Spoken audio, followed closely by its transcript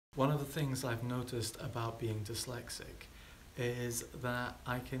One of the things I've noticed about being dyslexic is that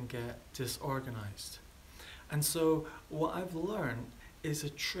I can get disorganized. And so what I've learned is a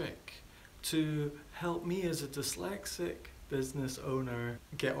trick to help me as a dyslexic business owner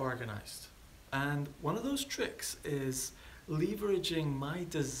get organized. And one of those tricks is leveraging my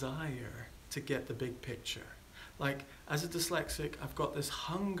desire to get the big picture. Like, as a dyslexic, I've got this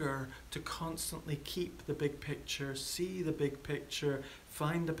hunger to constantly keep the big picture, see the big picture,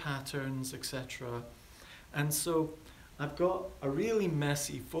 find the patterns, etc. And so I've got a really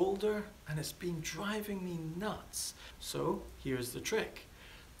messy folder and it's been driving me nuts. So here's the trick.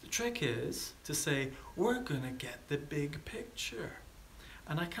 The trick is to say, we're going to get the big picture.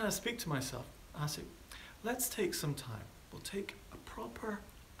 And I kind of speak to myself. I say, let's take some time. We'll take a proper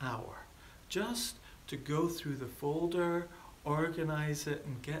hour just to go through the folder, organize it,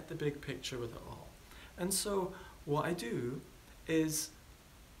 and get the big picture with it all. And so what I do is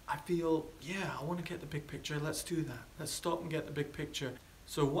I feel, yeah, I want to get the big picture. Let's do that. Let's stop and get the big picture.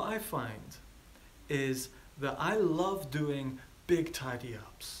 So what I find is that I love doing big tidy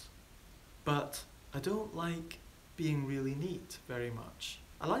ups, but I don't like being really neat very much.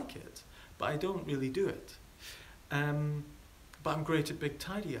 I like it, but I don't really do it. But I'm great at big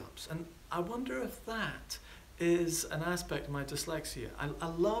tidy ups. And I wonder if that is an aspect of my dyslexia. I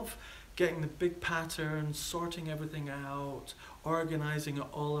love getting the big patterns, sorting everything out, organizing it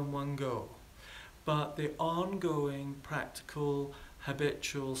all in one go. But the ongoing, practical,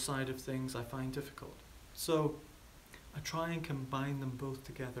 habitual side of things I find difficult. So I try and combine them both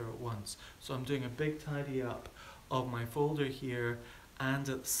together at once. So I'm doing a big tidy up of my folder here, and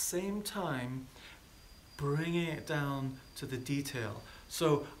at the same time bringing it down to the detail.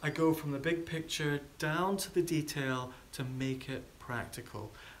 So I go from the big picture down to the detail to make it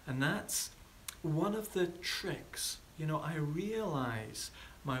practical. And that's one of the tricks. You know, I realize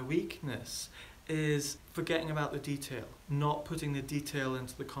my weakness is forgetting about the detail, not putting the detail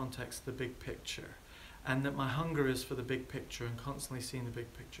into the context of the big picture. And that my hunger is for the big picture and constantly seeing the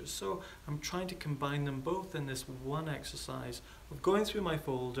big picture. So I'm trying to combine them both in this one exercise of going through my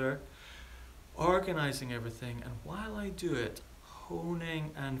folder, organizing everything, and while I do it,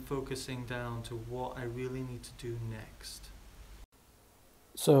 honing and focusing down to what I really need to do next.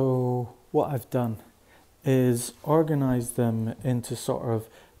 So what I've done is organize them into sort of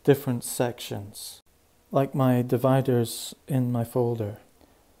different sections, like my dividers in my folder.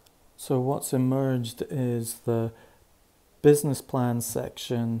 So what's emerged is the business plan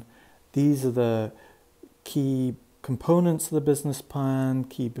section. These are the key components of the business plan,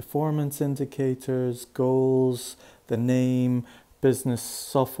 key performance indicators, goals, the name, business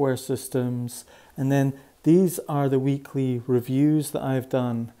software systems, and then these are the weekly reviews that I've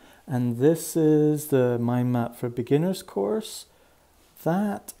done. And this is the Mindmap for Beginners course.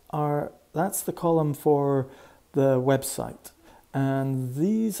 That's the column for the website. And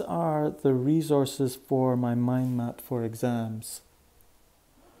these are the resources for my mind map for exams,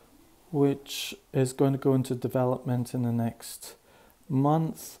 which is going to go into development in the next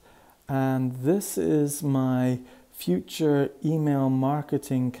month. And this is my future email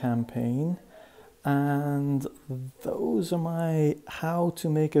marketing campaign. And those are my how to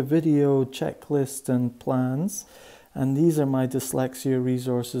make a video checklist and plans. And these are my dyslexia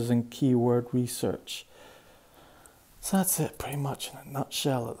resources and keyword research. So that's it pretty much in a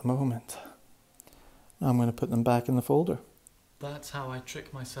nutshell at the moment. I'm going to put them back in the folder. That's how I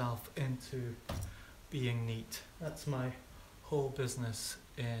trick myself into being neat. That's my whole business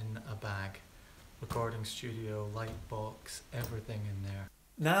in a bag. Recording studio, light box, everything in there.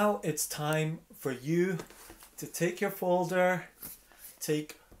 Now it's time for you to take your folder,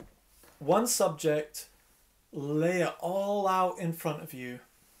 take one subject, lay it all out in front of you,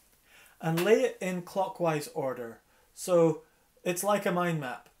 and lay it in clockwise order. So it's like a mind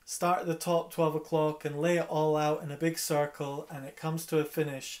map. Start at the top, 12 o'clock, and lay it all out in a big circle, and it comes to a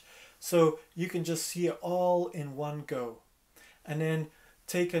finish. So you can just see it all in one go. And then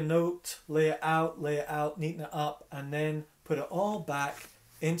take a note, lay it out, neaten it up, and then put it all back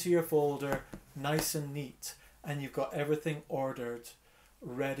into your folder, nice and neat. And you've got everything ordered,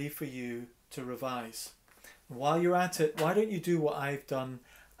 ready for you to revise. And while you're at it, why don't you do what I've done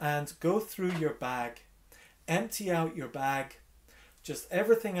and go through your bag. Empty out your bag, just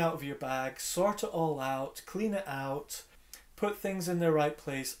everything out of your bag, sort it all out, clean it out, put things in their right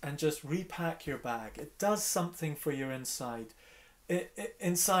place, and just repack your bag. It does something for your inside.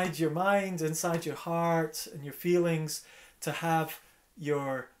 Inside your mind, inside your heart and your feelings, to have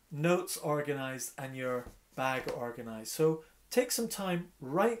your notes organized and your bag organized. So take some time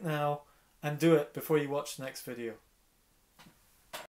right now and do it before you watch the next video.